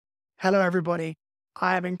Hello, everybody.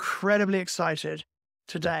 I am incredibly excited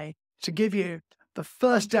today to give you the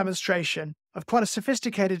first demonstration of quite a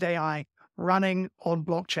sophisticated AI running on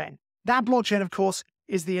blockchain. That blockchain, of course,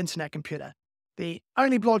 is the internet computer, the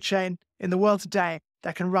only blockchain in the world today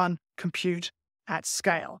that can run compute at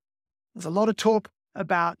scale. There's a lot of talk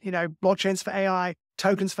about, blockchains for AI,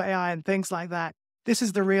 tokens for AI, and things like that. This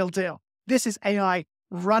is the real deal. This is AI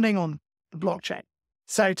running on the blockchain.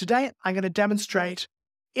 So today I'm going to demonstrate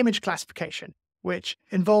image classification, which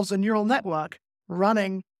involves a neural network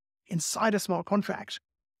running inside a smart contract.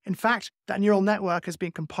 In fact, that neural network has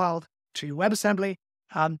been compiled to WebAssembly,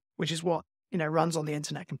 which is what runs on the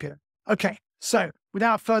internet computer. Okay, so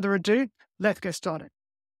without further ado, let's get started.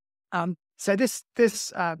 So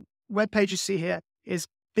this web page you see here is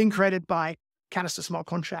being created by Canister Smart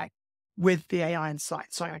Contract with the AI inside.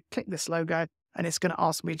 So I click this logo, and it's going to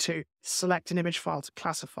ask me to select an image file to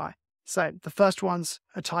classify. So the first one's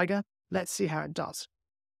a tiger. Let's see how it does.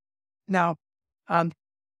 Now,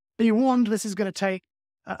 be warned, this is going to take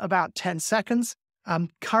about 10 seconds.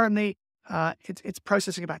 Currently, it's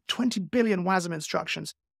processing about 20 billion WASM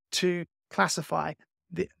instructions to classify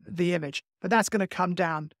the image, but that's going to come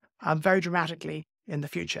down very dramatically in the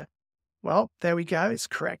future. Well, there we go. It's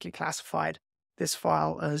correctly classified this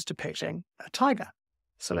file as depicting a tiger.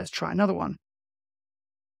 So let's try another one.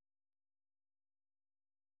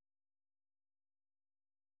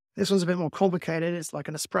 This one's a bit more complicated. It's like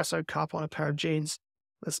an espresso cup on a pair of jeans.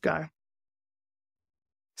 Let's go.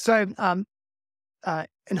 So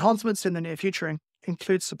enhancements in the near future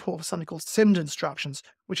include support for something called SIMD instructions,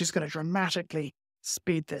 which is going to dramatically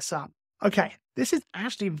speed this up. Okay, this is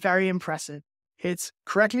actually very impressive. It's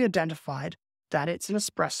correctly identified that it's an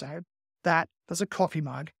espresso, that there's a coffee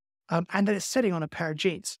mug, and that it's sitting on a pair of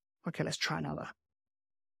jeans. Okay, let's try another.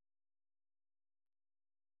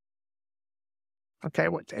 Okay,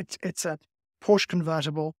 well, it's a Porsche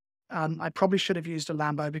convertible. I probably should have used a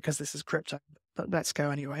Lambo because this is crypto, but let's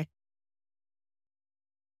go anyway.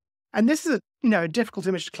 And this is a difficult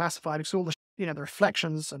image to classify because all the the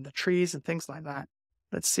reflections and the trees and things like that.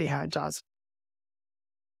 Let's see how it does.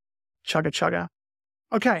 Chugga chugga.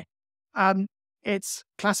 Okay, it's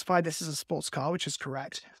classified this as a sports car, which is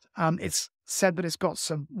correct. It's said that it's got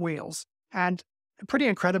some wheels, and pretty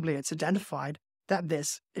incredibly, it's identified that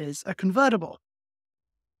this is a convertible.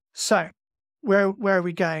 So where are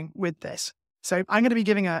we going with this? So I'm going to be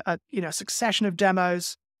giving a succession of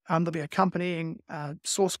demos. There'll be accompanying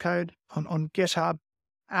source code on GitHub.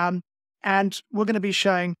 And we're going to be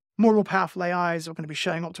showing more and more powerful AIs. We're going to be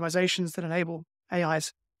showing optimizations that enable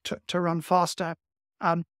AIs to run faster.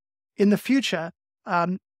 In the future,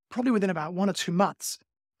 probably within about 1 or 2 months,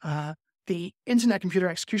 the internet computer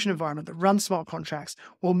execution environment that runs smart contracts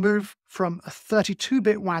will move from a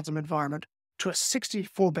 32-bit WASM environment to a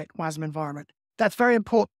 64-bit WASM environment. That's very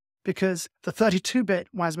important because the 32-bit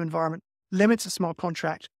WASM environment limits a smart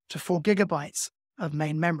contract to 4 gigabytes of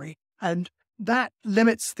main memory. And that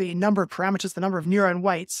limits the number of parameters, the number of neuron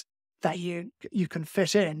weights that you can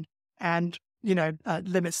fit in, and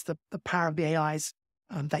limits the power of the AIs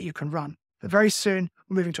that you can run. But very soon,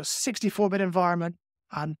 we're moving to a 64-bit environment,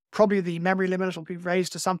 and probably the memory limit will be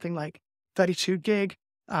raised to something like 32 gig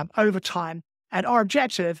over time. And our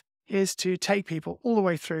objective is to take people all the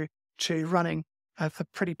way through to running a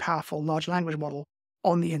pretty powerful large language model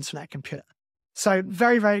on the internet computer. So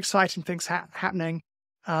very, very exciting things happening.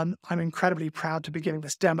 I'm incredibly proud to be giving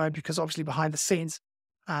this demo because obviously behind the scenes,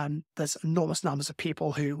 there's enormous numbers of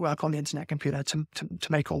people who work on the internet computer to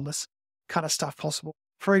make all this kind of stuff possible.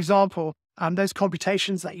 For example, those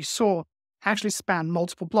computations that you saw actually span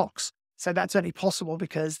multiple blocks. So that's only possible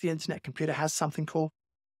because the internet computer has something called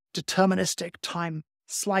deterministic time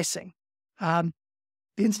slicing. The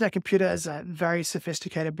internet computer is a very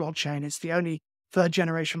sophisticated blockchain. It's the only 3rd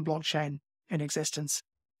generation blockchain in existence.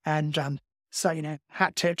 And so,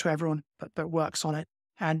 hat tip to everyone that works on it.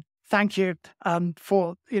 And thank you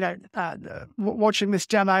for, watching this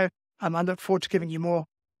demo. I look forward to giving you more.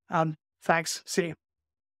 Thanks. See you.